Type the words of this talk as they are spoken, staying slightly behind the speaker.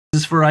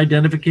is for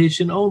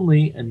identification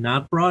only and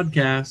not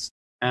broadcast.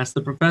 Ask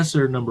the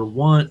Professor number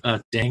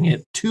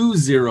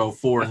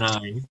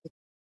 2049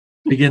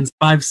 begins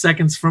 5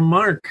 seconds from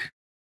Mark.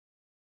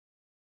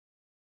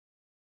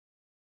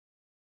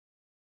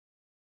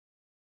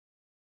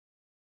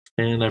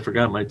 And I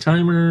forgot my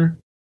timer.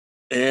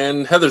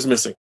 And Heather's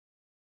missing.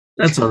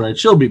 That's all right.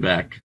 She'll be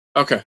back.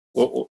 Okay.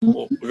 We'll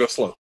go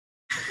slow.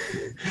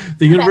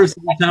 The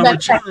University Tower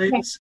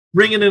chimes,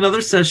 bringing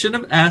another session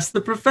of Ask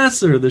the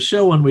Professor, the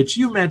show on which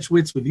you match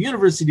wits with the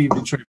University of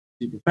Detroit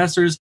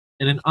professors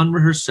in an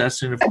unrehearsed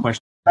session of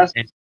questions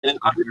and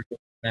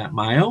Matt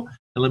Maggio.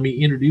 And let me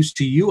introduce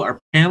to you our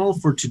panel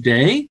for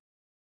today.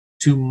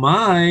 To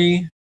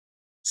my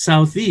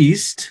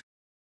southeast,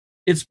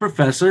 it's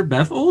Professor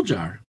Beth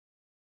Oljar.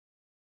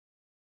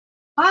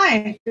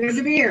 Hi, good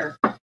to be here.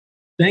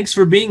 Thanks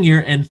for being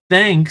here, and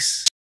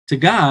thanks to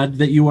God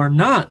that you are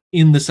not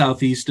in the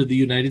southeast of the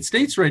United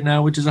States right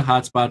now, which is a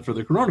hotspot for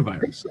the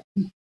coronavirus.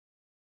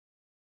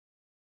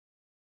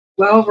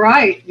 Well,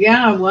 right.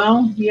 Yeah,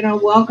 well,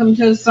 welcome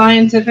to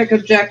Scientific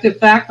Objective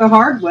Fact the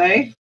Hard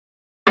Way.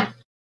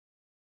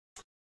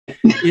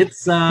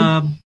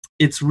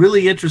 It's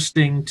really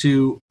interesting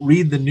to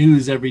read the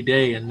news every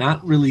day and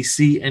not really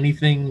see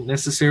anything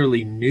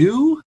necessarily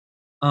new.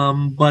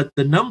 But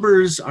the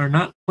numbers are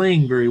not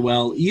playing very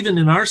well, even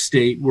in our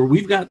state where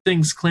we've got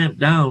things clamped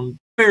down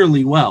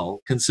fairly well,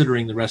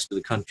 considering the rest of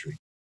the country.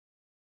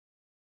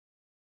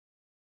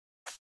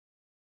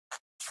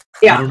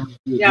 Yeah. I don't know if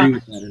you agree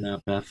with that or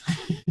not, Beth.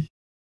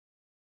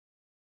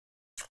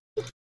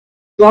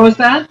 What was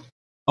that?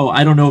 Oh,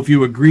 I don't know if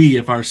you agree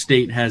if our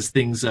state has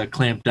things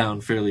clamped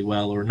down fairly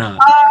well or not.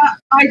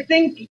 I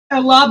think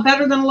a lot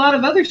better than a lot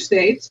of other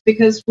states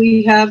because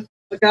we have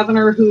a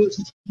governor who's,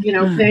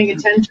 paying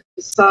attention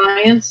to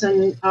science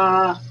and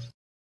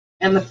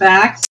the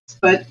facts.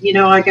 But,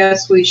 I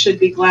guess we should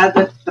be glad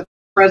that the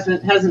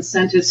president hasn't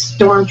sent his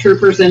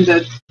stormtroopers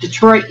into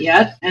Detroit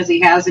yet, as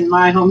he has in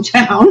my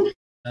hometown.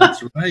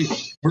 That's right.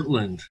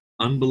 Portland.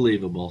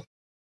 Unbelievable.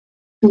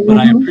 But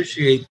I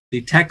appreciate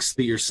the text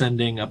that you're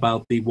sending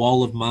about the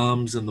wall of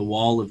moms and the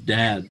wall of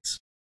dads.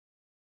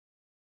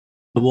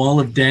 The wall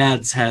of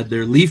dads had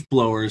their leaf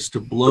blowers to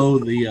blow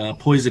the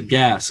poison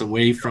gas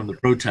away from the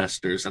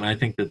protesters, and I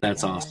think that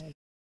that's awesome.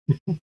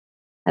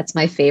 That's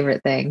my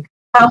favorite thing.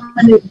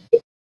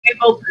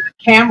 Able to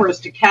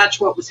cameras to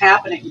catch what was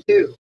happening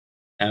too.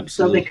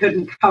 Absolutely. So they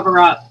couldn't cover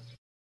up.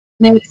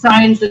 They had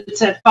signs that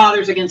said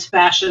 "Fathers Against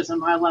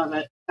Fascism." I love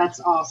it.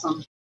 That's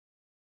awesome.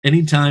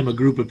 Anytime a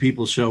group of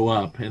people show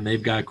up and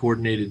they've got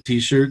coordinated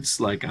T-shirts,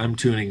 like I'm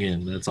tuning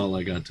in. That's all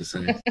I got to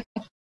say.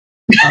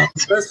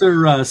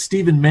 Professor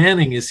Stephen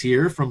Manning is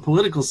here from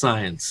Political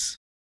Science.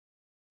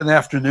 Good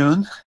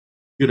afternoon.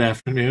 Good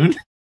afternoon.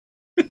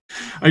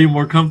 Are you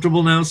more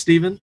comfortable now,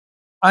 Stephen?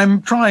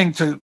 I'm trying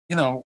to,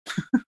 as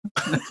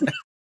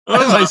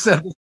I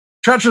said,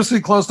 treacherously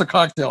close to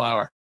cocktail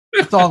hour.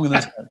 That's all I'm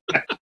going to say.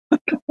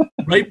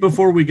 Right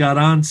before we got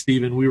on,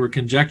 Stephen, we were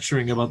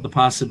conjecturing about the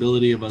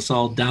possibility of us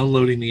all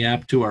downloading the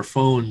app to our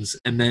phones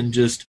and then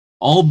just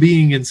all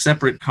being in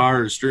separate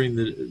cars during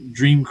the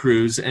Dream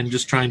Cruise and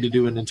just trying to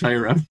do an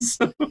entire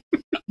episode.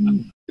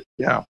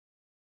 Yeah.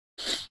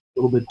 A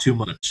little bit too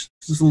much.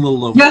 Just a little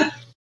low. Yeah.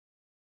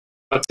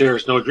 But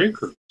there's no Dream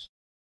Cruise.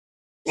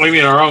 What do you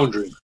mean our own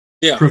Dream?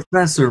 Yeah.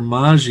 Professor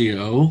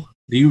Maggio,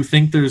 do you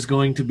think there's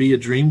going to be a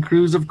Dream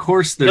Cruise? Of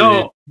course there is.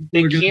 No,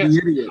 they We're can't.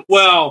 idiots.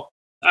 Well,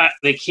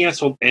 they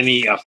canceled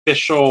any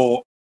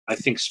official, I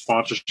think,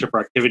 sponsorship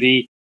or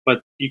activity,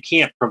 but you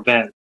can't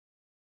prevent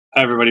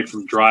everybody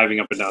from driving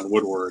up and down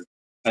Woodward.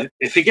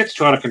 If it gets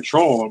too out of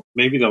control,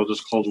 maybe they'll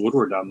just close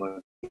Woodward down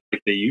like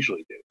they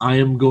usually do. I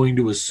am going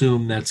to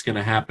assume that's going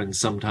to happen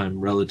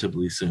sometime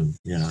relatively soon.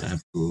 Yeah,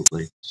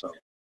 absolutely. So,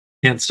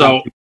 Can't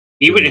stop.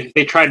 Even if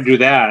they try to do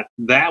that,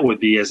 that would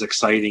be as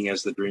exciting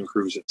as the Dream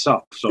Cruise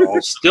itself. So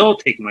I'll still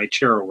take my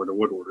chair over to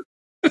Woodward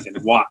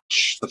and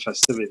watch the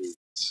festivities.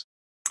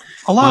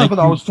 A lot of it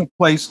always took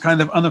place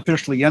kind of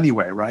unofficially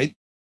anyway, right?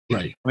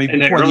 Right. I mean, In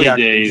the before early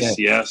actual days,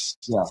 day. yes.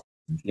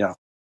 Yeah.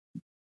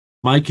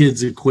 My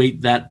kids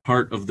equate that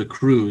part of the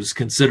cruise,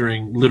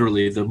 considering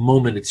literally the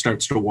moment it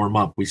starts to warm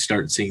up, we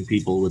start seeing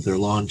people with their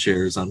lawn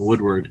chairs on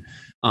Woodward.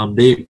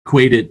 They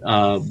equate it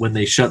when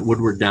they shut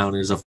Woodward down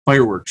as a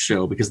fireworks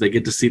show because they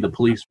get to see the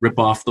police rip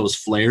off those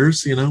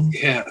flares,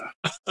 Yeah.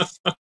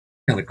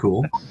 Kind of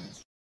cool.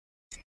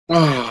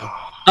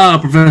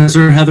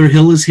 Professor Heather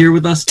Hill is here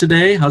with us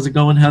today. How's it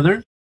going,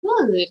 Heather?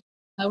 Good.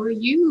 How are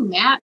you,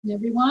 Matt, and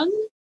everyone?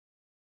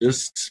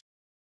 Just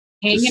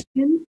Hanging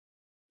in.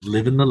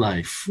 living the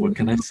life. What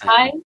can I say?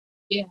 Hi.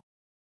 Yeah.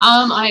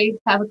 I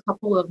have a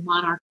couple of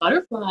monarch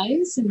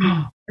butterflies in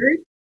my bird.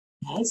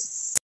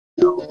 Yes.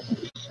 So,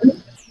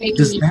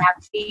 making me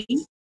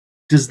happy.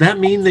 Does that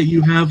mean that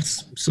you have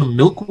some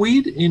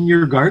milkweed in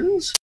your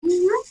gardens?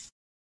 Mm-hmm.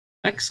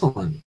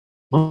 Excellent.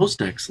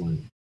 Most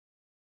excellent.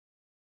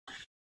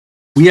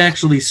 We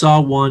actually saw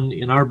one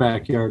in our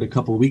backyard a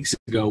couple of weeks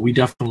ago. We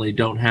definitely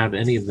don't have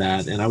any of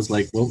that. And I was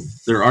like, well,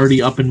 they're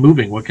already up and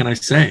moving. What can I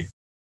say?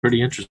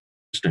 Pretty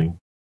interesting.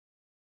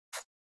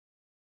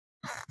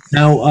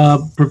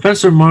 Now,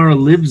 Professor Mara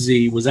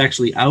Livezey was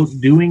actually out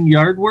doing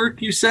yard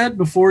work, you said,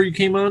 before you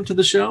came on to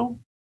the show?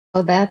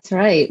 Oh, that's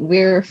right.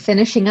 We're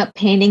finishing up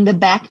painting the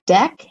back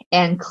deck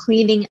and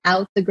cleaning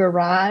out the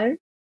garage,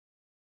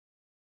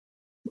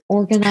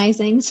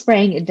 organizing,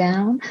 spraying it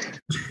down.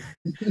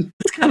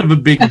 It's kind of a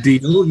big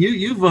deal.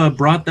 You've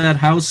brought that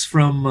house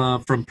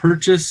from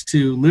purchase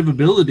to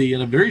livability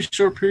in a very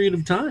short period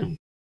of time.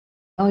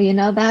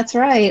 Oh, that's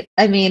right.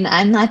 I mean,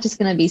 I'm not just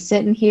going to be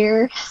sitting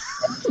here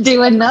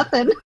doing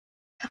nothing.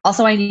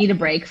 Also, I need a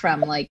break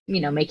from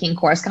making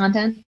course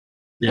content.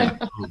 Yeah,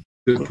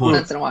 good point.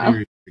 Once in a while.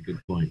 Very good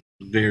point.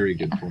 Very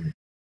good point.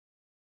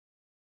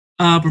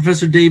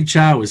 Professor Dave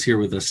Chow is here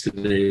with us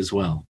today as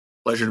well.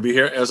 Pleasure to be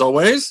here, as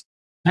always.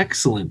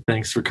 Excellent.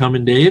 Thanks for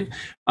coming, Dave.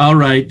 All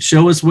right,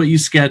 show us what you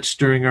sketched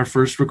during our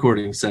first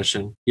recording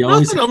session. You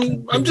always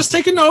I'm just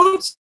taking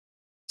notes.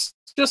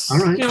 Just all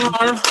right.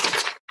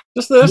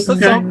 Just this.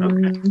 Okay.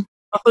 That's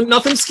all.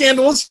 Nothing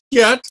scandalous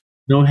yet.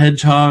 No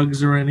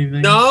hedgehogs or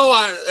anything? No,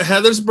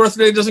 Heather's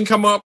birthday doesn't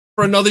come up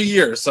for another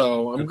year,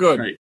 so I'm good.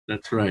 Right.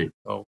 That's right.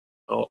 So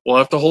we'll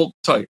have to hold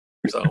tight.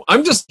 So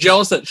I'm just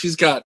jealous that she's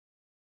got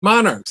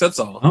monarchs. That's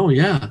all. Oh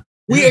yeah.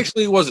 We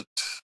actually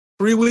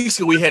 3 weeks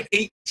ago. We had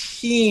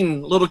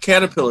 18 little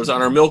caterpillars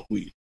on our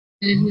milkweed.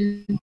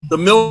 Mm-hmm. The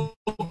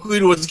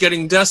milkweed was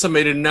getting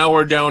decimated, and now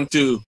we're down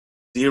to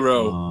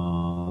 0.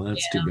 Oh,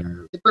 that's too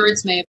bad. The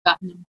birds may have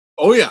gotten them.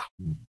 Oh yeah.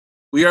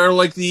 We are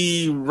like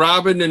the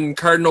Robin and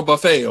Cardinal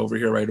buffet over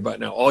here right about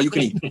now. All you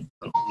can eat.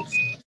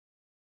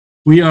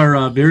 We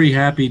are very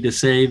happy to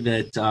say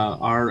that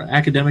our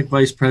academic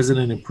vice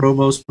president and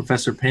provost,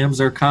 Professor Pam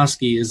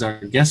Zarkowski, is our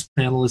guest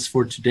panelist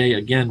for today.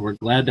 Again, we're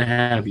glad to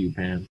have you,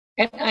 Pam.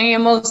 And I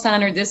am most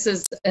honored. This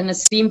is an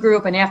esteemed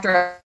group, and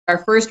after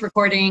our first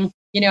recording,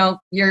 your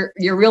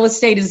real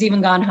estate has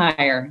even gone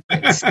higher.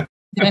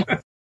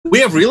 We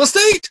have real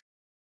estate?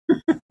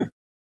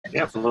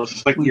 Yeah, it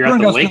looks like you're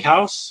at the lake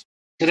house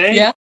today.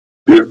 Yeah,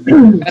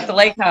 at the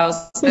lake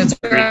house. That's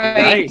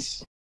right.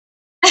 Nice.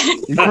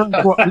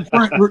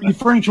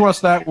 Referring to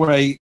us that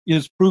way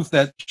is proof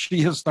that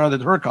she has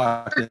started her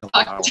cocktail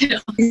hour.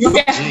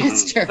 Yeah,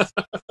 it's true.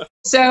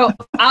 So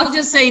I'll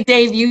just say,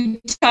 Dave,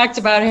 you talked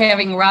about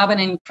having Robin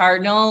and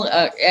Cardinal.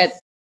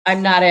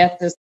 I'm not at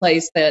this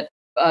place that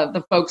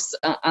the folks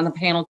on the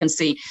panel can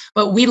see,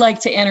 but we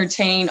like to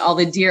entertain all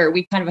the deer.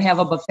 We kind of have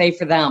a buffet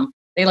for them.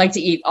 They like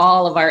to eat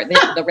all of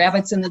the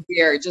rabbits and the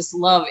deer. Just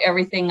love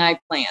everything I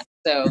plant.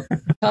 So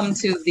come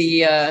to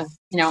the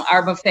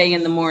our buffet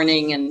in the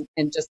morning and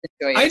just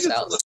enjoy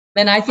yourselves.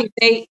 Then I think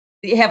they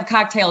have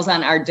cocktails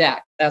on our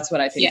deck. That's what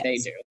I think they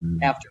do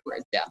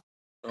afterwards. Yeah.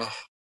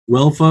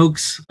 Well,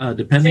 folks,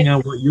 depending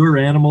on what your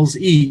animals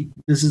eat,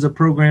 this is a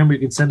program where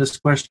you can send us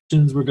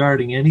questions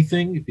regarding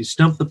anything. If you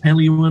stump the panel,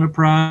 you win a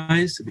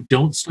prize. If you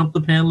don't stump the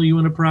panel, you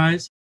win a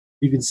prize.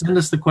 You can send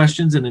us the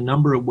questions in a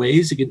number of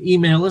ways. You can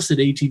email us at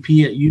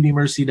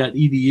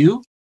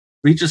atp@udmercy.edu.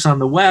 Reach us on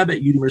the web at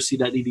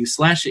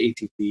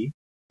udmercy.edu/atp.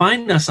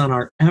 Find us on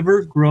our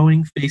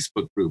ever-growing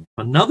Facebook group.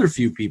 Another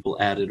few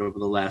people added over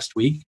the last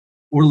week.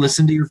 Or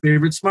listen to your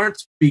favorite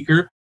smart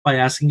speaker by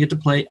asking it to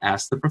play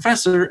Ask the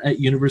Professor at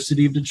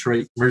University of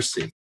Detroit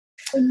Mercy.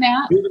 And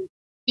Matt,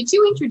 did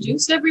you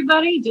introduce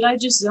everybody? Did I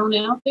just zone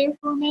out there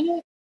for a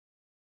minute?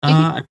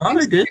 I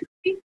thought I did.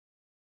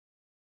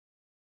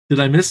 Did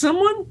I miss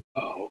someone?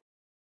 Oh.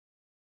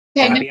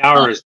 Okay, the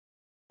hour is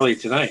early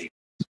tonight.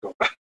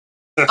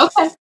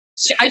 Okay.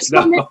 I just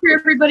want to make sure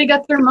everybody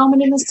got their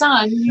moment in the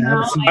sun.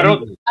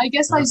 I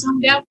guess I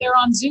zoned out there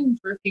on Zoom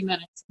for a few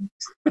minutes.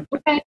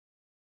 Okay.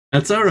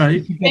 That's all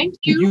right. Thank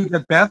you. Did you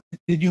get Beth?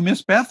 Did you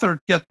miss Beth or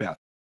get Beth?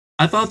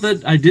 I thought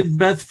that I did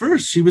Beth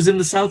first. She was in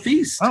the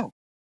Southeast. Oh.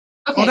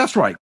 Okay. Oh, that's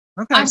right.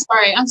 Okay. I'm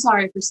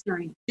sorry for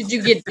stirring. Did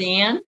you get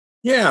Dan?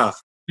 Yeah.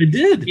 I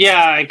did.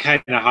 Yeah, I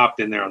kind of hopped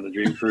in there on the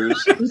Dream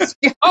Cruise.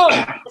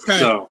 Oh, okay.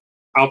 So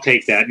I'll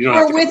take that. You don't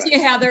have We're to with you,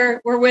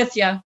 Heather. We're with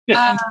you.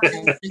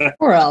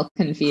 We're all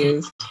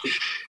confused.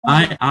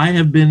 I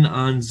have been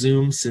on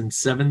Zoom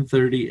since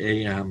 7:30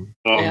 a.m.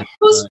 Oh.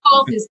 Whose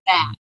fault is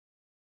that?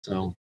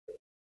 So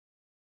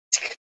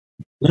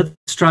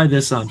let's try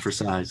this on for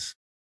size.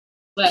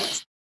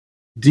 Let's.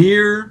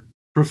 Dear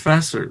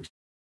professors,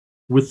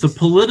 with the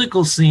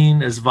political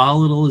scene as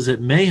volatile as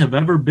it may have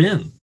ever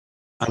been,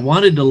 I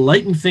wanted to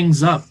lighten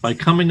things up by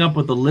coming up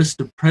with a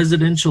list of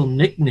presidential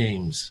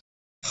nicknames.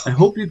 I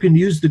hope you can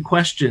use the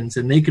questions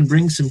and they can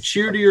bring some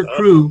cheer to your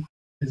crew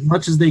as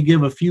much as they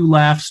give a few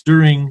laughs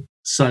during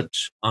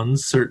such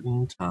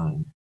uncertain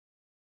time.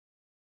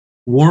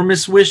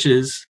 Warmest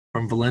wishes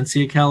from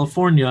Valencia,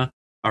 California,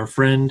 our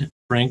friend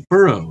Frank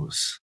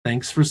Burrows.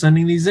 Thanks for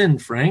sending these in,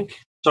 Frank.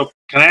 So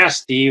can I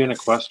ask Steven a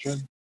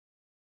question?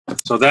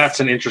 So that's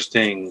an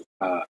interesting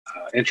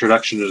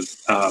introduction to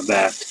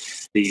that.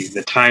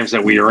 The times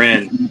that we are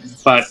in,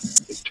 but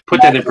to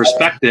put that in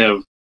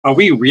perspective, are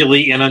we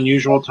really in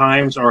unusual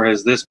times, or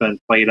has this been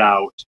played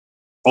out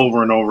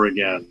over and over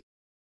again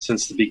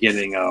since the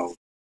beginning of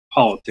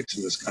politics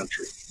in this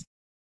country?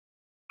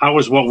 How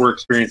is what we're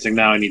experiencing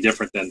now any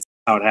different than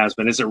how it has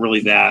been? Is it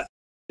really that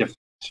different?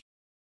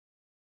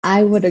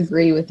 I would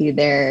agree with you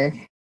there,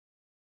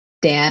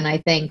 Dan. I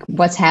think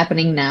what's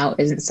happening now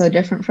isn't so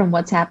different from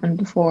what's happened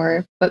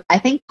before, but I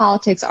think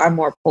politics are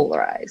more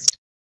polarized.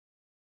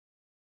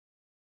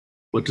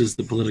 What does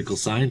the political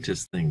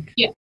scientist think?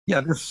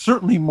 Yeah, they're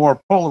certainly more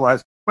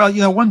polarized.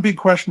 Well, one big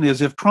question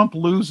is if Trump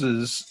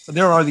loses,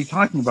 they're already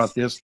talking about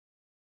this.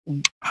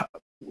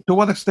 To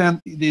what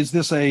extent is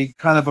this a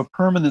kind of a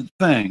permanent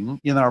thing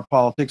in our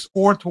politics,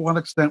 or to what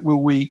extent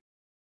will we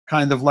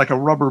kind of like a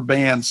rubber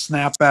band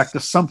snap back to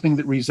something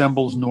that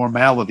resembles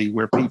normality,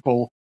 where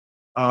people,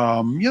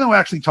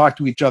 actually talk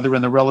to each other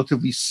in a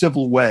relatively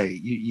civil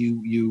way?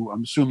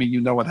 I'm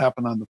assuming what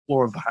happened on the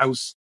floor of the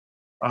House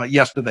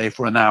yesterday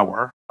for an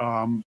hour.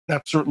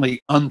 That's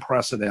certainly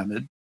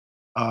unprecedented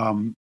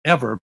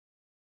ever.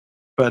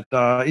 But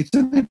it's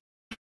an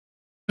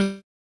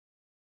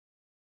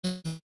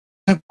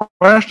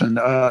question.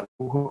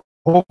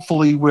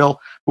 Hopefully,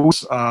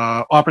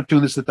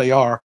 opportunists that they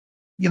are,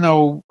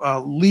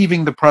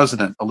 leaving the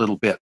president a little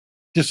bit,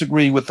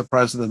 disagreeing with the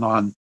president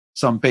on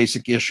some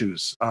basic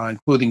issues,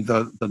 including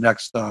the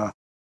next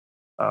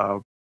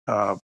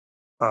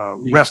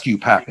rescue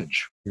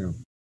package.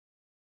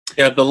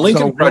 Yeah, the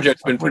Lincoln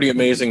Project's been pretty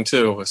amazing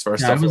too, as far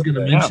as stuff. I was going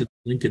to mention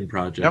the Lincoln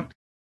Project.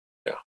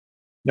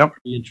 Yep.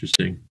 Pretty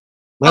interesting.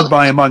 Led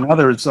by, among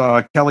others,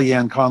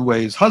 Kellyanne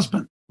Conway's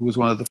husband, who was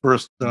one of the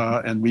first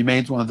and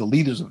remains one of the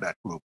leaders of that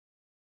group.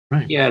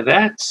 Right. Yeah,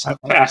 that's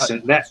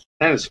fascinating. That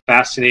is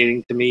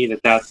fascinating to me.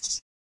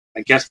 That's,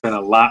 I guess, been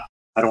a lot.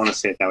 I don't want to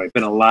say it that way.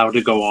 Been allowed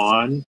to go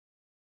on.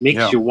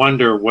 Makes you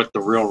wonder what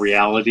the real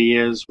reality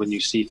is when you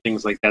see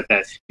things like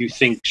that you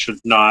think should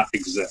not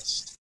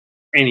exist.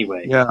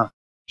 Anyway. Yeah.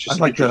 I'd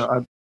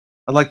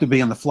like to be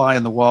in the fly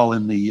in the wall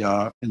in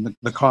the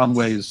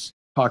Conway's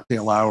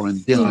cocktail hour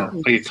and dinner.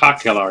 Oh, your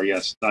cocktail hour,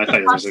 yes. I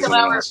thought it was something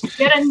else.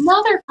 Get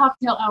another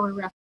cocktail hour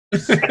reference.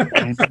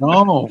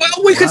 No.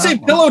 Well, we could say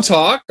pillow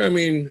talk. I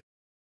mean,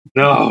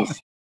 no.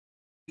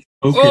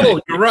 Okay.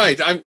 Oh, you're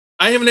right.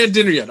 I haven't had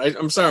dinner yet.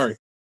 I'm sorry.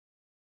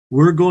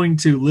 We're going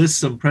to list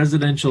some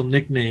presidential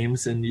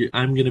nicknames, and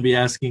I'm going to be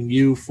asking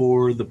you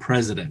for the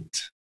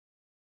president.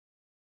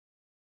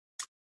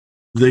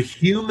 The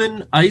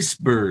human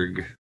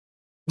iceberg.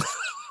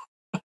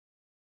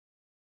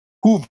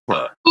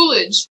 Hoover.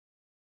 Coolidge.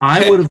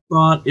 I would have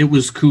thought it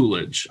was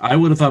Coolidge.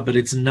 But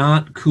it's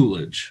not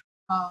Coolidge.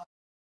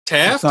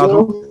 Taft?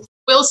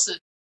 Wilson.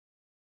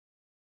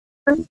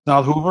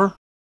 Not Hoover.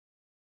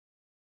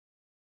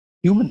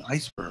 Human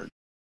iceberg.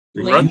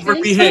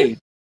 Rutherford B. Hayes.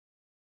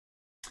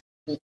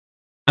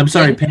 I'm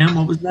sorry, Pam,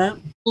 what was that?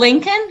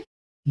 Lincoln?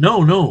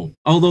 No.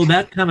 Although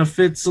that kind of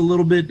fits a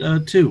little bit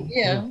too.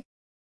 Yeah.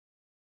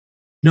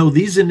 No,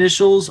 these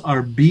initials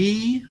are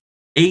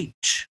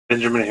B.H.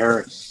 Benjamin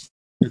Harris.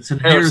 It's in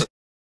Harrison.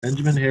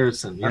 Benjamin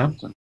Harrison, yeah.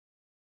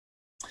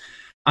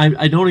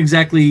 I don't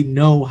exactly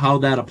know how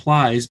that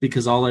applies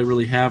because all I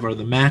really have are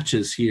the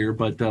matches here,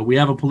 but we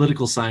have a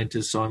political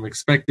scientist, so I'm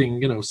expecting,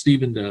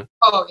 Stephen to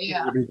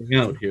figure everything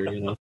out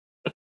here,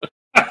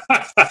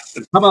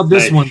 How about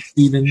this one,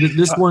 Stephen?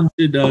 This one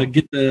should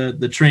get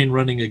the train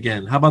running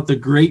again. How about the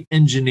great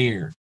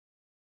engineer?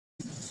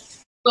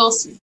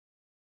 Wilson.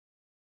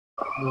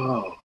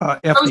 Oh.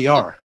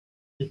 FDR.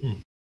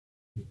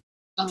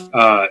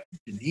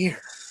 Engineer.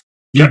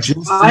 You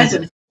just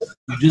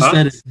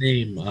said his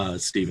name,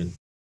 Stephen.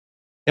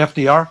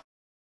 FDR?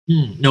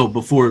 No,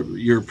 before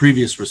your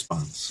previous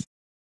response.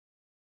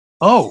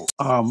 Oh,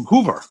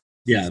 Hoover.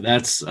 Yeah,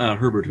 that's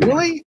Herbert Hoover.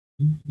 Really?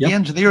 Yep. He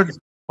engineered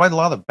quite a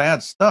lot of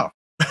bad stuff.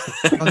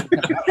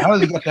 How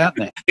did he get that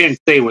name? I didn't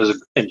say he was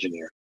an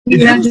engineer.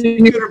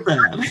 Good or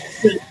bad?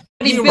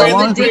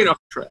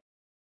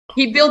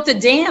 He built the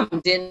dam,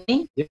 didn't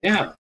he?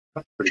 Yeah,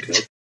 that's pretty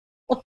good.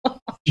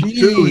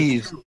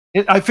 Jeez.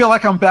 I feel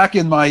like I'm back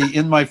in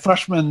my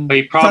freshman. But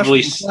he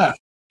probably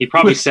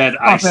said,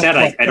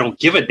 I don't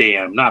give a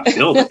damn, not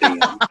build a damn.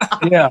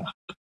 Yeah.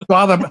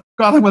 God,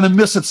 I'm going to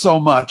miss it so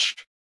much.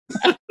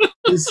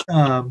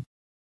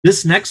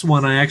 This next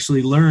one I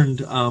actually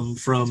learned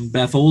from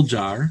Beth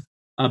Oljar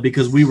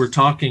because we were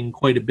talking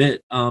quite a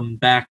bit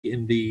back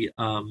in the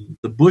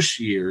Bush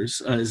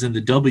years, as in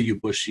the W.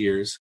 Bush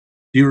years.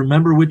 Do you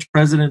remember which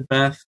president,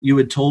 Beth, you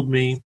had told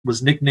me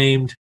was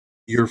nicknamed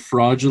your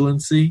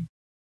fraudulency?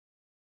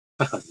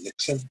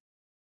 Nixon.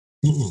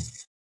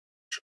 Mm-mm.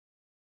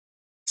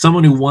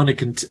 Someone who won a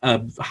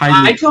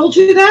highly... I told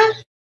you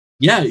that?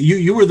 Yeah,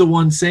 you were the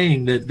one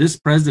saying that this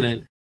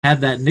president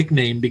had that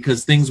nickname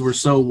because things were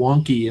so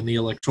wonky in the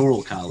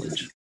Electoral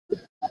College.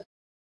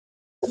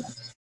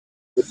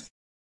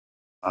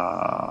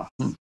 I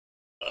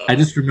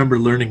just remember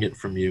learning it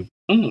from you.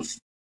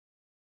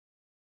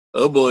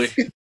 Oh, boy.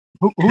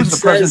 Who's the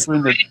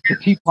president during the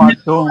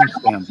Teapot Dome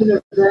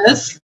scandal?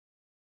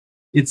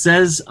 It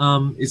says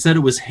it said it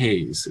was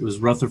Hayes. It was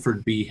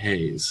Rutherford B.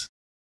 Hayes,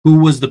 who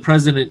was the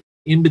president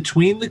in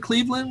between the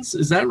Clevelands.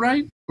 Is that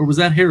right? Or was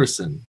that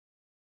Harrison?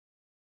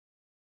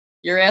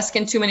 You're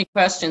asking too many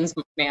questions,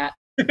 Matt.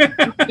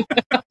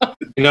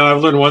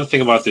 I've learned one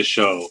thing about this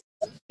show.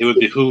 it would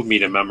behoove me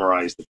to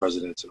memorize the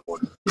presidents in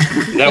order.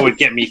 That would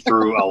get me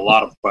through a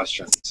lot of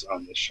questions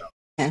on this show.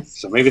 Yes.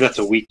 So maybe that's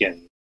a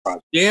weekend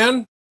project.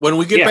 Dan, when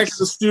we get back to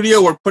the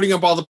studio, we're putting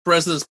up all the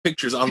president's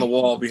pictures on the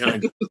wall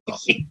behind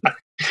us.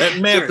 That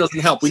map doesn't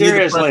help. We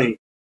Seriously, do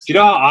you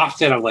know how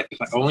often I'm like,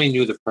 if I only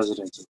knew the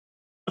presidents.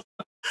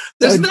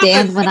 So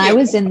Dan, when I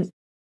was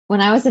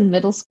in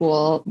middle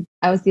school,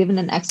 I was given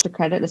an extra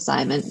credit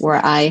assignment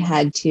where I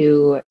had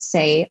to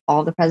say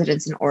all the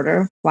presidents in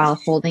order while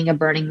holding a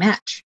burning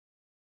match.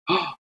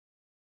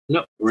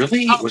 No,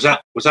 really? Was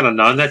that a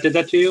nun that did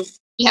that to you?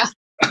 Yeah.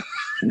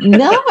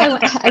 No,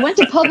 I went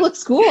to public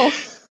school.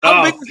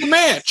 How big was the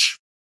match?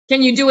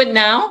 Can you do it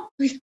now?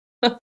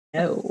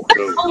 No.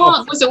 How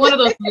long? Was it one of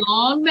those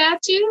long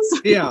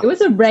matches? Yeah. It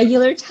was a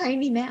regular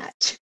tiny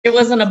match. It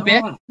wasn't a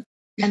bit.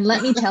 And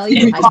let me tell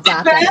you, I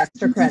got that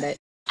extra credit.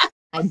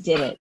 I did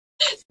it.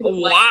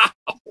 Wow.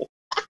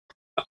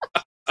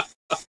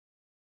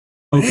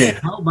 Okay,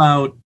 how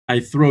about I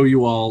throw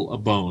you all a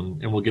bone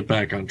and we'll get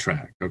back on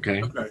track,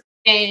 okay?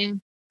 And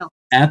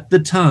At the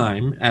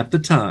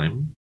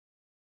time,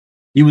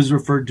 he was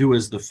referred to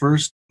as the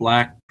first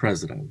black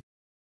president.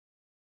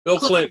 Bill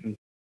Clinton.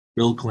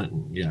 Bill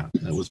Clinton, yeah,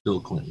 that was Bill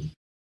Clinton.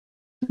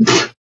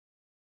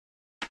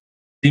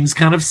 Seems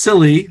kind of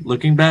silly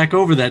looking back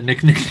over that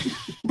nickname,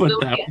 but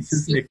that was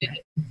his nickname.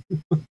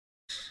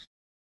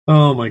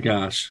 Oh my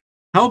gosh.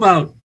 How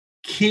about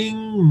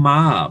King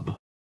Mob?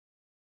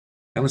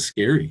 Kind of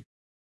scary.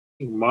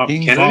 Mob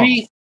King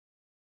Kennedy?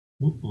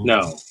 Mm-mm.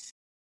 No.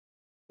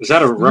 Is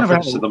that a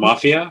reference to the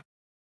mafia?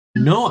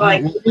 No,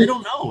 I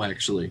don't know,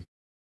 actually.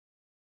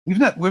 We've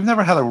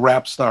never had a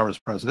rap star as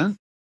president.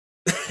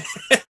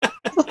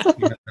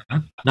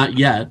 Not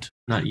yet.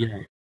 Not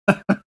yet.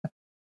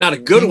 Not a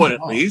good one,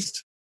 at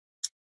least.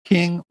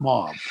 King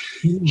Mob.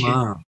 King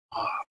Mob.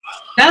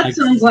 That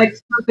sounds like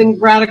something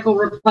radical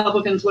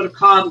Republicans would have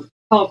called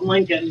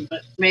Lincoln,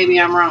 but maybe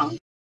I'm wrong.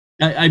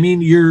 I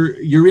mean,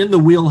 you're in the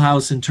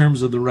wheelhouse in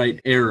terms of the right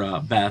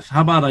era, Beth.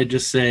 How about I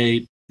just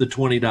say the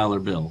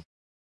 $20 bill?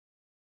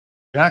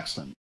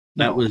 Jackson.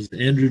 That was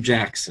Andrew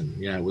Jackson.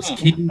 Yeah, it was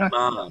King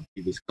Mob,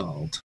 he was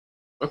called.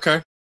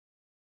 Okay.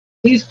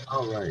 He's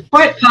All right.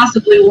 quite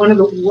possibly one of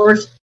the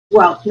worst.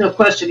 Well, no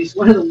question, he's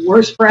one of the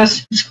worst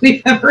presidents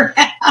we've ever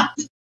had.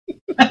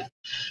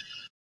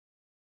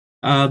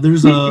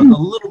 There's a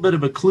little bit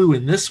of a clue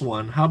in this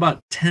one. How about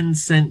 10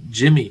 Cent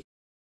Jimmy?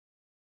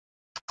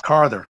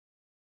 Carter.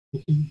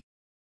 Wait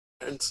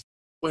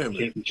a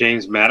minute.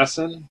 James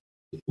Madison?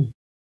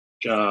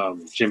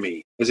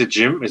 Jimmy. Is it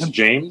Jim? Is it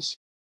James?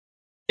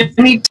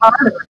 Jimmy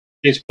Carter.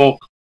 James Polk.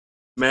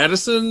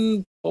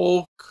 Madison,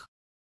 Polk.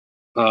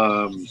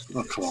 Oh,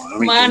 come on.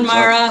 Come on,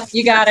 Mara.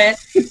 You got it.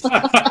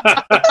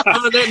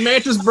 That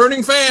match is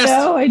burning fast.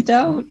 No, I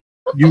don't.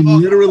 You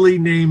literally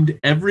named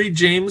every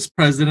James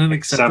president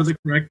except for the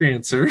correct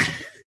answer.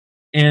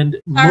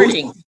 And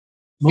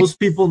most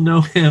people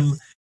know him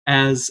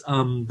as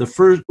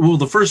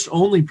the first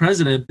only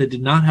president that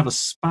did not have a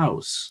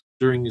spouse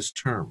during his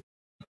term.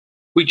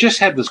 We just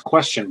had this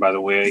question, by the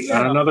way,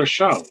 on another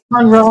show.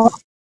 Monroe.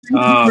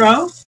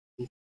 Monroe.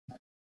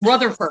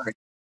 Rutherford.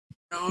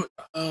 No,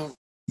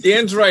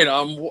 Dan's right.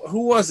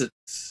 Who was it?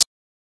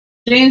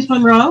 James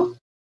Monroe.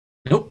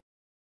 Nope.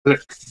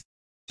 It's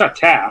not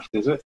Taft,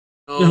 is it?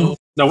 No.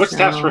 No, what's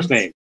Taft's first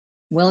name?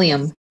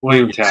 William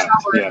Taft.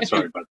 Yeah,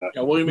 sorry about that.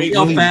 Yeah, William Look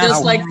how H. fast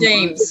Just like we were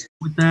James.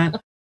 with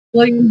that.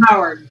 William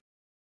Howard.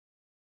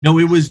 No,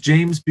 it was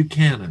James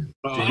Buchanan.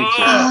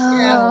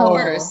 Yeah, of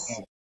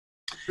course.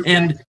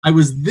 And I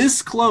was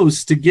this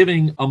close to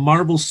giving a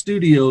Marvel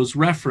Studios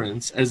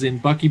reference, as in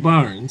Bucky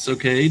Barnes,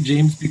 okay?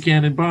 James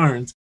Buchanan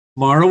Barnes.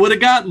 Mara would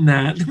have gotten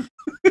that.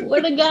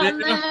 would have gotten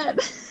that.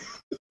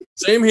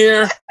 Same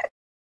here.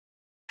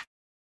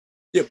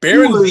 Yeah,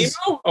 Baron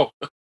Zemo? Oh.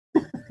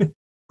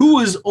 Who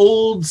was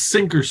old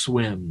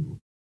Sinkerswim?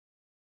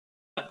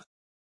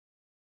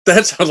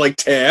 That sounds like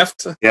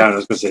Taft. Yeah, I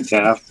was going to say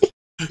Taft.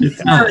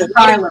 It's not.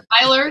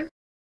 Tyler.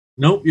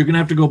 Nope, you're going to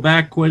have to go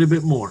back quite a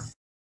bit more.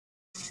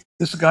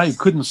 This is a guy who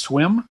couldn't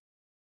swim.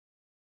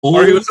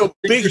 Or he was so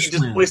big he just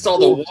Sinkerswim. placed all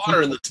the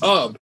water in the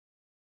tub.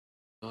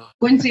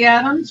 Quincy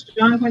Adams.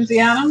 John Quincy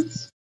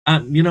Adams.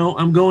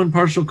 I'm going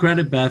partial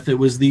credit, Beth. It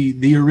was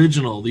the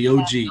original, the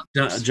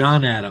OG.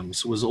 John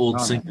Adams was old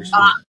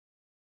Sinkerswim.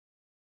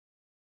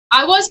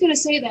 I was going to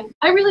say that.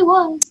 I really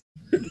was.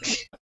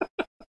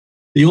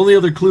 The only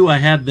other clue I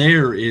had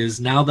there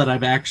is now that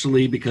I've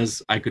actually,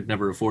 because I could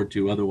never afford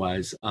to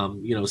otherwise,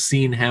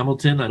 seen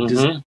Hamilton on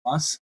Disney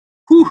Plus.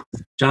 Whew,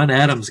 John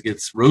Adams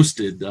gets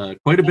roasted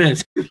quite a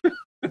bit.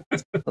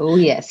 Oh,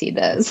 yes, he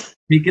does.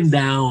 Taken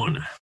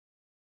down.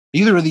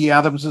 Neither of the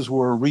Adamses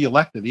were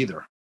reelected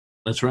either.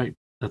 That's right.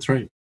 That's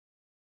right.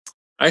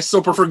 I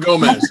still prefer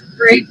Gomez. That's a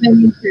great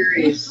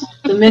miniseries.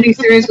 The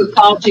miniseries with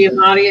Paul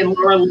Giamatti and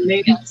Laura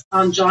Linney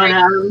on John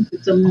Adams.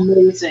 It's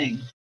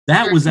amazing.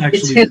 That was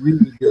actually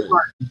really good.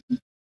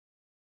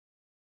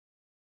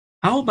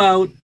 How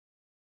about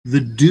the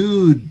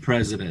Dude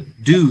president?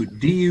 Dude,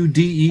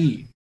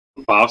 D-U-D-E.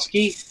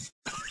 Bobsky?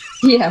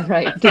 Yeah,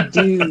 right. The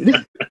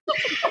dude.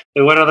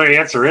 What other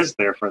answer is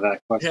there for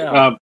that question?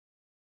 Yeah.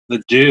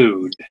 The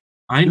dude.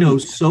 I know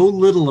so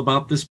little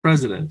about this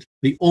president.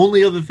 The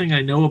only other thing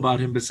I know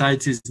about him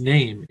besides his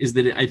name is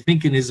that I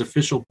think in his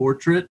official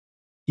portrait,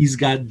 he's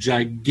got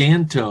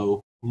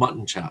giganto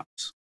mutton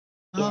chops.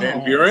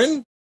 Van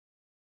Buren?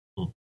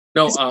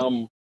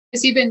 No,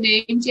 Has he been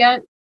named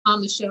yet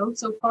on the show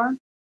so far?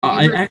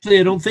 I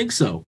don't think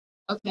so.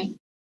 Okay.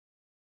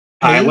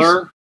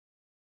 Tyler?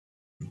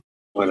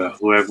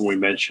 Whoever we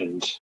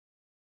mentioned.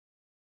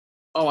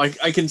 oh, I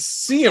can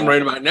see him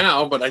right about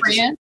now, but I just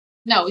Fran?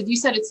 No, you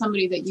said it's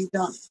somebody that you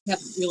don't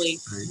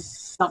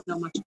know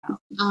much about.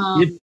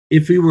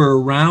 If we were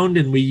around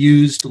and we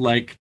used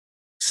like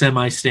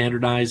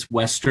semi-standardized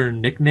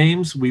Western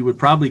nicknames, we would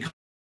probably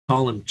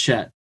call him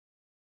Chet.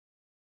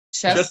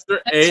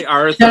 Chester A.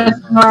 Arthur.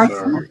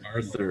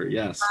 Arthur,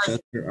 yes,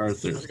 Chester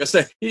Arthur. Like I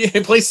said, he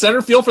plays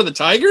center field for the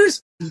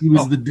Tigers? He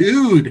was the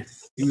dude.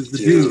 He was the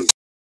dude.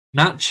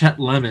 Not Chet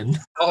Lemon.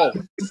 Oh.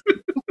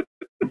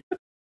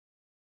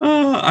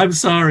 I'm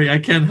sorry, I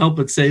can't help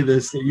but say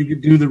this. You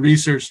could do the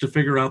research to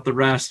figure out the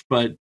rest,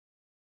 but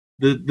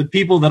the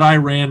people that I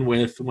ran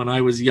with when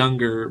I was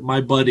younger, my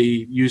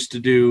buddy used to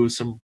do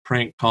some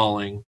prank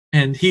calling,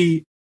 and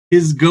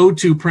his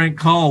go-to prank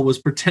call was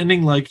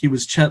pretending like he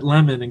was Chet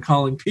Lemon and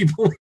calling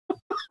people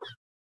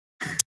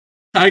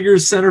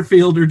Tigers center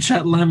fielder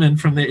Chet Lemon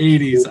from the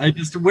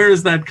 80s. Where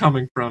is that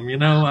coming from? I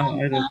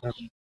don't know.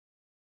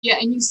 Yeah,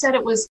 and you said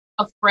it was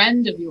a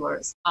friend of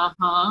yours.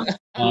 Uh-huh.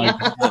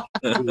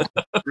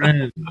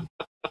 Friend.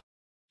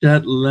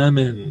 Chet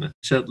Lemon.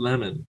 Chet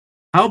Lemon.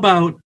 How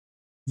about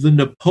the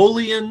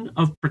Napoleon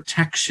of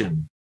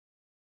protection?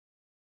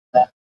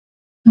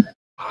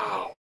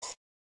 Wow.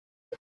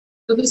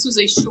 So this was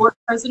a short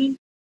president?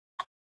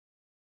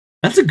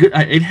 That's a good...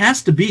 It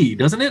has to be,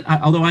 doesn't it?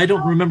 Although I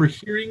don't remember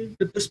hearing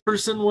that this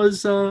person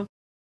was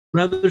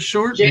rather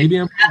short. Maybe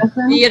I'm...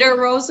 Theodore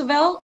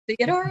Roosevelt?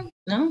 Theodore?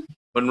 No?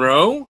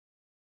 Monroe?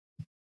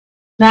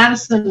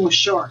 Madison was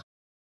short.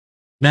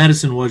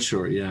 Madison was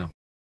short, yeah.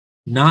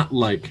 Not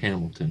like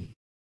Hamilton.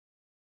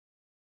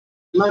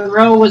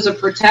 Monroe was a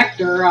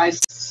protector, I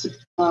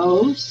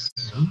suppose.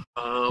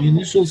 The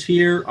initials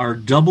here are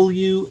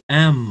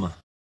W.M.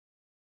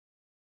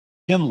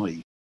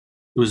 McKinley.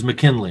 It was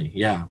McKinley,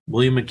 yeah.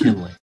 William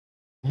McKinley.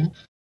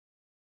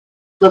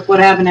 Look what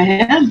happened to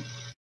him.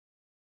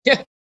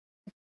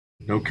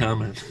 No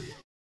comment.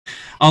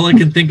 All I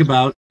can think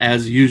about,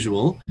 as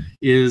usual,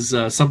 is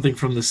something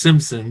from The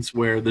Simpsons,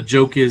 where the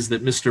joke is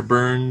that Mr.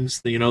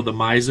 Burns, the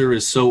miser,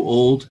 is so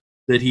old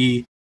that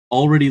he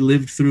already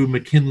lived through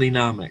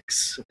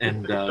McKinley-nomics,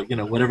 and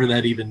whatever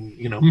that even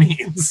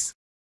means.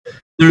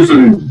 There's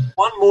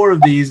one more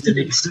of these in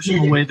the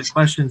traditional way the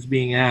question's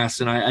being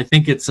asked, and I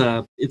think it's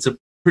a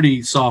pretty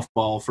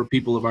softball for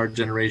people of our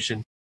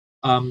generation.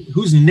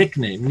 Whose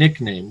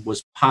nickname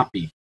was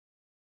Poppy?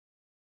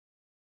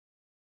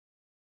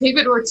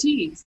 David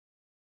Ortiz.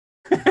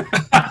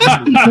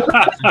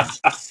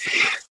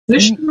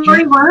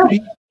 Missionary word.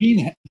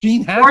 Gene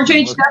George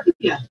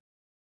H.W.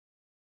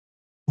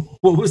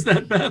 What was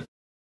that, Beth?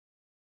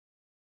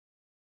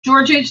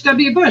 George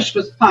H.W. Bush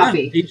was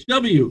Poppy.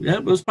 H.W.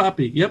 That was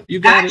Poppy. Yep, you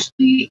got it.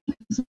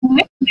 His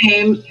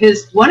nickname,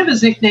 one of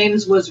his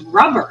nicknames was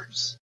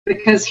Rubbers,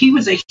 because he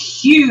was a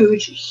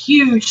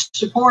huge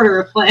supporter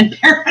of Planned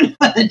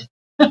Parenthood.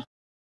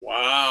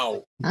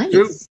 Wow.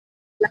 Nice.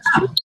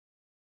 Yeah.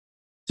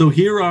 So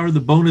here are the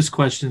bonus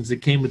questions that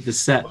came with the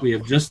set. We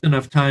have just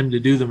enough time to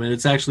do them, and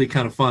it's actually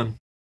kind of fun.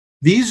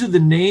 These are the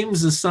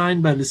names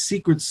assigned by the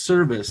Secret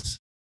Service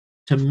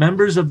to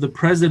members of the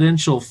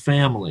presidential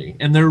family,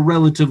 and they're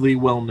relatively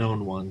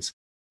well-known ones.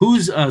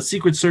 Whose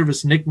Secret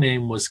Service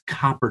nickname was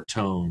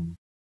Coppertone?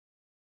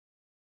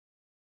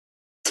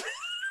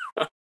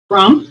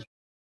 Trump?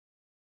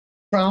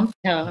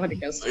 Yeah, I would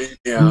guess.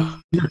 Yeah.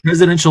 The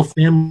presidential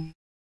family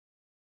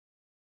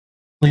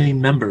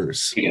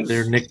members,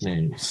 their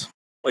nicknames.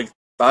 Like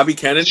Bobby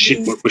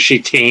Kennedy? Was she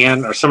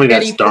tan or somebody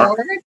that's dark?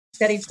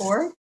 Betty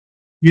Ford?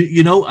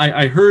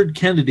 I heard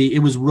Kennedy. It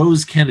was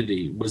Rose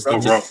Kennedy was the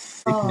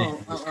nickname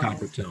was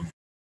Coppertone.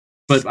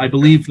 But I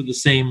believe for the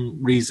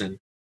same reason.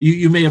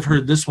 You may have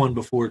heard this one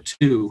before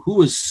too. Who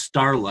was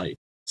Starlight?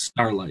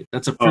 Starlight.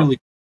 That's a fairly.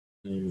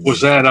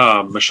 Was that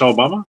Michelle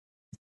Obama?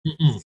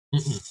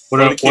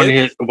 One of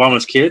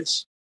Obama's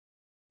kids?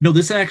 No,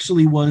 this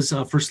actually was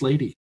First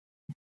Lady.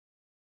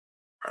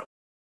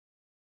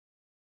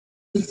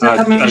 Is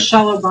that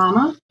Michelle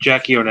Obama?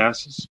 Jackie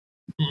Onassis?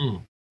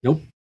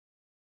 Nope.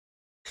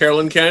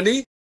 Carolyn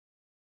Kennedy?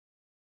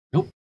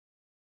 Nope.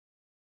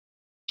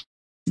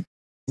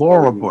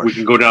 Laura Bush. We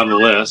can go down the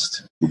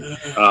list.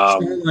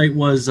 Starlight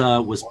was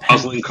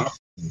Pat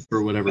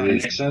for whatever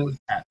reason.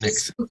 Pat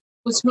Nixon.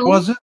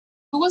 Was it?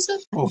 Who was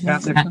it? Oh,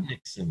 Pat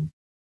Nixon.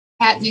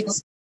 Pat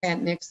Nixon.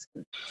 Pat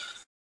Nixon.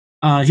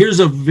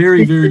 Here's a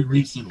very, very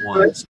recent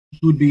one.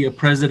 Who would be a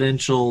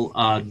presidential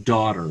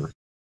daughter?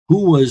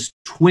 Who was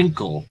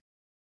Twinkle?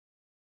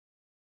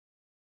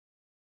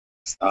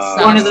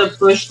 One of the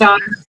Bush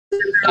daughters,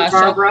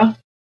 Barbara.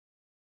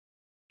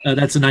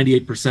 That's a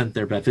 98%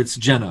 there, Beth. It's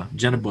Jenna.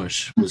 Jenna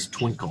Bush was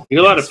Twinkle.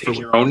 You allowed to pick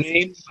your own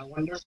name, I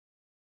wonder?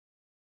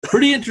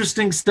 Pretty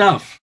interesting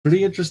stuff.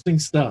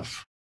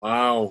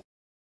 Wow.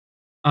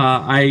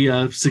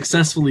 I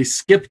successfully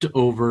skipped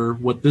over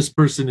what this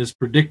person is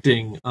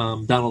predicting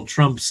Donald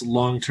Trump's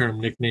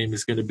long-term nickname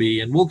is going to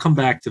be, and we'll come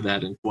back to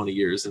that in 20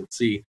 years and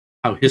see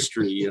how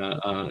history,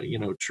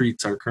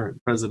 treats our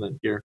current president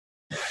here.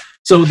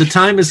 So the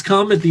time has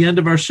come at the end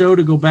of our show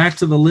to go back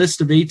to the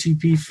list of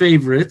ATP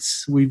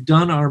favorites. We've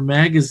done our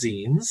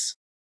magazines.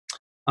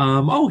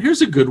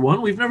 Here's a good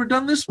one. We've never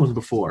done this one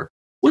before.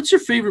 What's your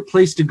favorite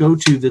place to go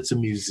to that's a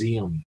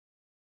museum?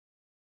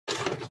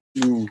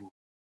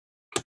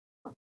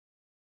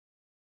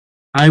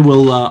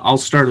 I'll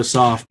start us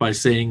off by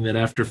saying that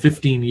after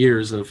 15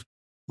 years of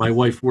my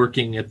wife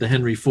working at the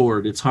Henry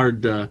Ford, it's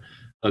hard to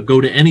go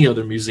to any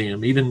other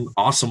museum, even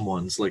awesome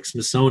ones like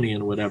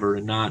Smithsonian, whatever,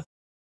 and not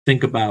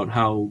think about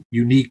how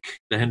unique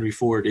the Henry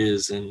Ford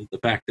is and the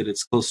fact that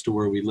it's close to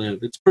where we live.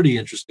 It's pretty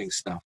interesting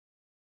stuff.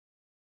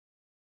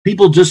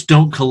 People just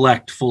don't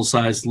collect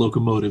full-size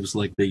locomotives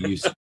like they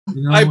used to.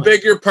 You know? I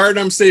beg your pardon,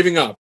 I'm saving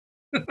up.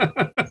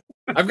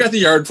 I've got the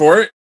yard for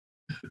it.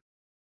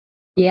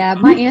 Yeah,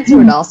 my answer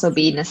would also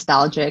be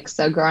nostalgic.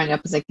 So growing up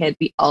as a kid,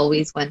 we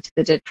always went to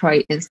the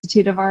Detroit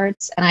Institute of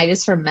Arts, and I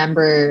just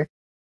remember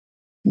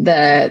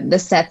the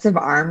sets of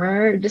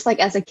armor. Just like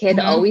as a kid,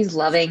 always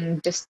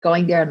loving just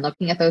going there and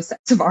looking at those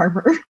sets of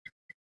armor.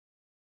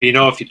 You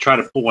know, if you try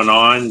to put one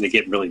on, they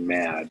get really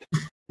mad.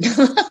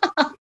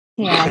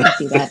 Yeah, I can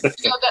see that.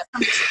 Feel that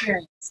from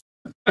experience.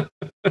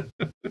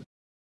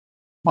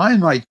 Mine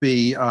might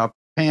be,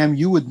 Pam,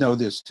 you would know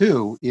this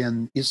too,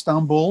 in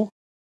Istanbul,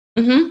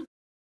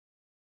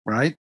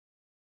 right?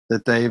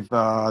 That they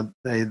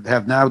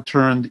have now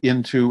turned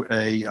into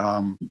a,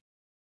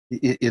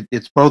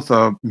 it's both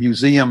a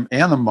museum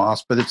and a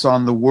mosque, but it's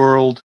on the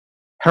World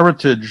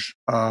Heritage,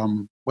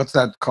 what's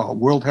that called?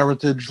 World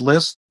Heritage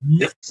list?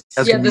 Yep.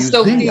 As Yeah, a the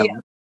museum.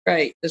 Sophia.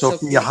 Right. The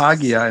Sophia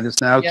Hagia, and it's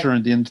now Yep.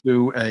 turned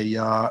into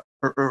a,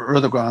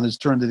 Erdogan has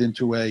turned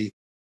it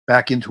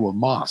back into a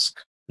mosque.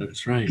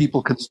 That's right.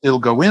 People can still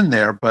go in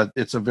there, but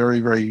it's a very,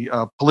 very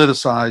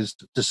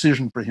politicized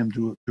decision for him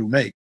to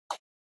make.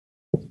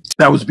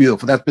 That was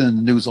beautiful. That's been in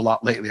the news a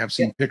lot lately. I've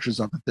seen pictures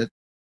of it that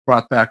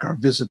brought back our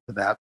visit to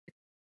that.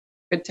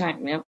 Good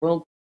time. Yeah.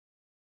 Well,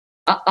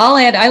 I'll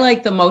add, I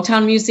like the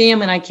Motown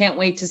Museum, and I can't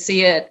wait to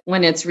see it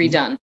when it's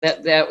redone.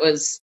 That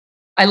was,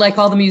 I like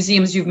all the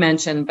museums you've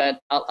mentioned, but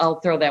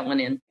I'll throw that one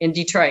in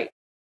Detroit.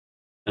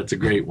 That's a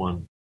great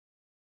one.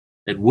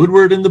 At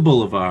Woodward and the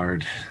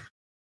Boulevard.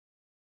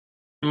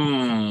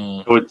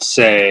 I would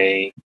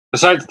say,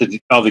 besides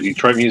all the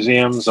Detroit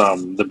museums,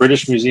 the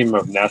British Museum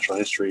of Natural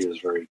History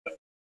is very good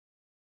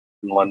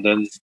in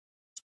London.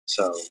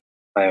 So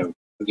I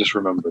just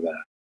remember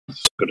that.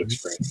 It's a good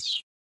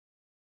experience.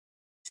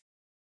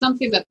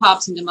 Something that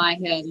pops into my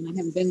head, and I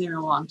haven't been there in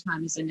a long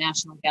time, is the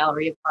National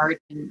Gallery of Art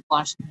in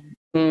Washington.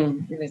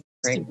 It's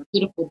great. It's a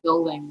beautiful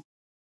building.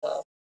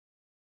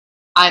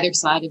 Either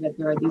side of it,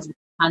 there are these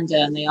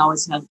rotunda, and they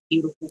always have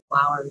beautiful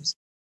flowers.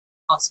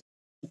 Also,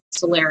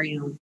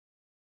 solarium.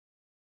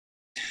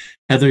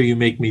 Heather, you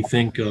make me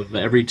think of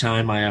every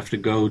time I have to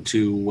go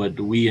to what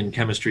we in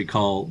chemistry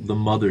call the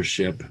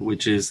mothership,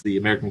 which is the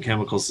American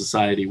Chemical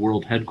Society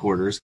World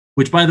Headquarters,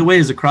 which, by the way,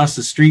 is across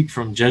the street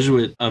from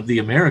Jesuit of the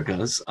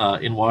Americas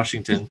in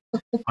Washington.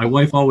 My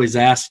wife always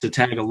asked to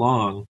tag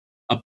along,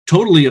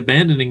 totally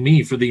abandoning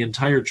me for the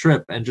entire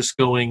trip and just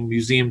going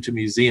museum to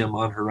museum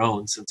on her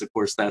own, since, of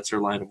course, that's her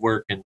line of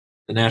work. And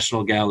the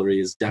National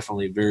Gallery is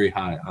definitely very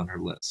high on her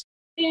list.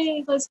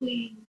 Hey,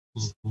 Leslie.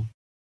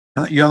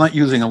 You're not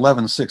using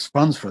 11.6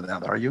 funds for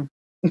that, are you?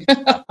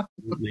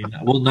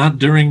 Well, not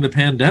during the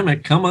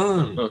pandemic. Come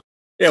on.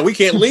 Yeah, we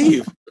can't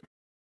leave.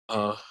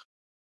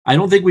 I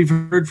don't think we've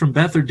heard from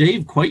Beth or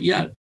Dave quite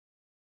yet.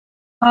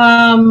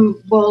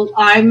 Well,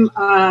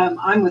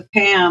 I'm with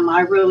Pam.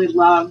 I really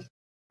love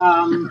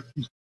the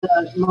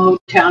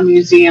Motown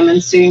Museum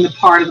and seeing the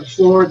part of the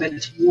floor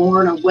that's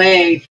worn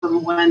away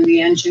from when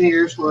the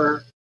engineers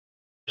were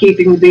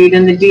keeping the beat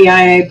in the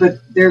DIA. But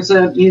there's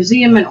a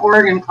museum in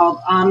Oregon called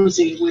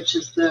OMSI, which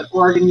is the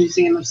Oregon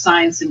Museum of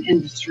Science and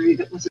Industry,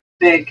 that was a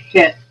big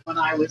hit when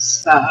I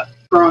was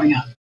growing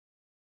up.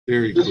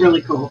 Very It was cool.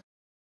 really cool.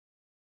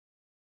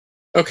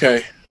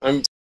 Okay,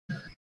 I'm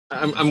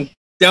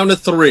down to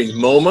 3.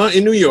 MoMA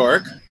in New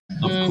York.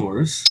 Of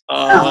course.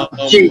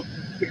 Gee.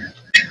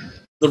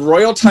 The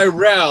Royal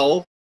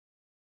Tyrrell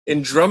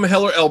in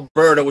Drumheller,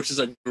 Alberta, which is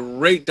a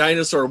great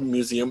dinosaur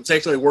museum. It's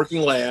actually a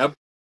working lab.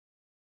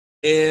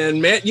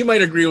 And Matt, you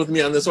might agree with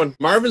me on this one.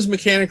 Marvin's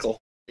Mechanical,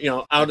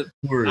 out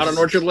on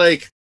Orchard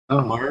Lake.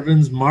 Oh,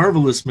 Marvin's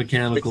Marvelous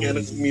Mechanical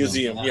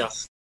Museum.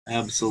 Yes,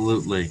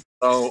 absolutely.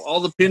 So all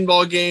the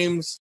pinball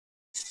games.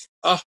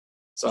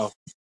 So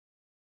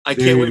I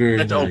Very, can't wait very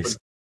for that to nice. open.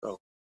 So.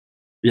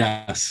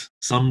 Yes,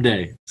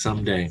 someday.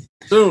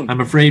 Soon.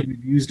 I'm afraid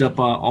we've used up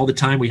all the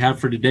time we have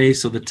for today,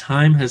 so the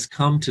time has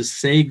come to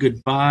say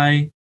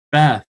goodbye.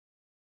 Beth.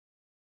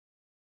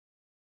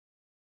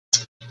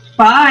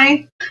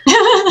 Bye.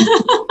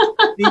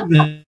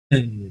 Steven.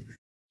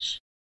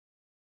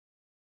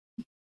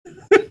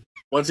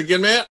 Once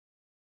again, Matt.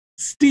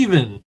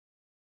 Steven.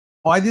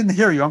 Oh, I didn't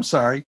hear you. I'm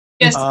sorry.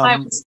 Yes, I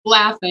was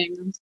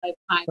laughing.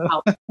 I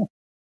helped.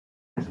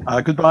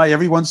 Goodbye.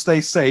 Everyone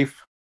stay safe.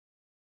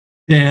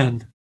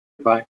 Dan.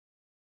 Goodbye.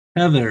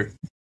 Heather.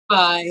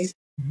 Bye.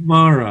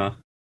 Mara.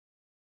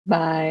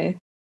 Bye.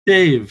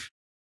 Dave.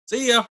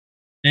 See ya.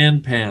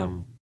 And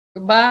Pam.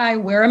 Goodbye.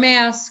 Wear a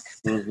mask.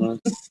 Mhm.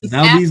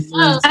 Now these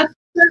words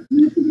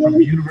from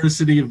the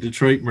University of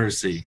Detroit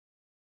Mercy.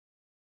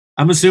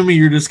 I'm assuming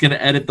you're just going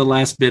to edit the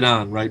last bit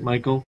on, right,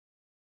 Michael?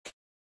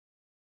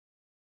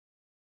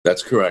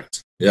 That's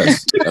correct.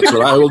 Yes, that's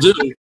what I will do.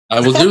 I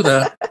will do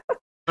that.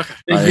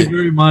 Thank you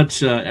very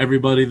much,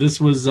 everybody.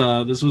 This was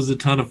a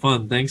ton of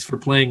fun. Thanks for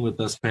playing with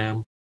us,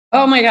 Pam.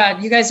 Oh my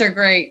God, you guys are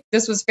great.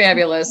 This was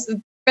fabulous.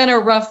 It's been a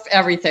rough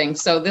everything,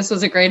 so this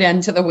was a great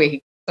end to the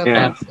week. So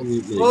Yeah.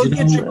 Absolutely. We'll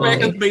get you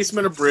back in the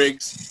basement of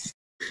Briggs.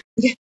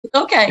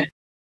 Okay.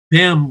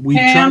 Pam, we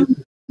tried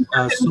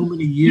so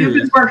many You've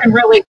years. been working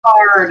really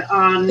hard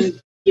on,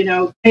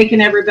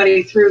 taking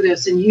everybody through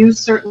this, and you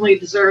certainly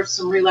deserve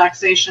some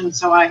relaxation.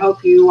 So I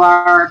hope you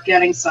are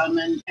getting some,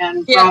 and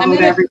Yeah, bravo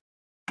to everybody.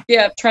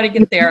 Yeah, try to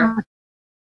get there.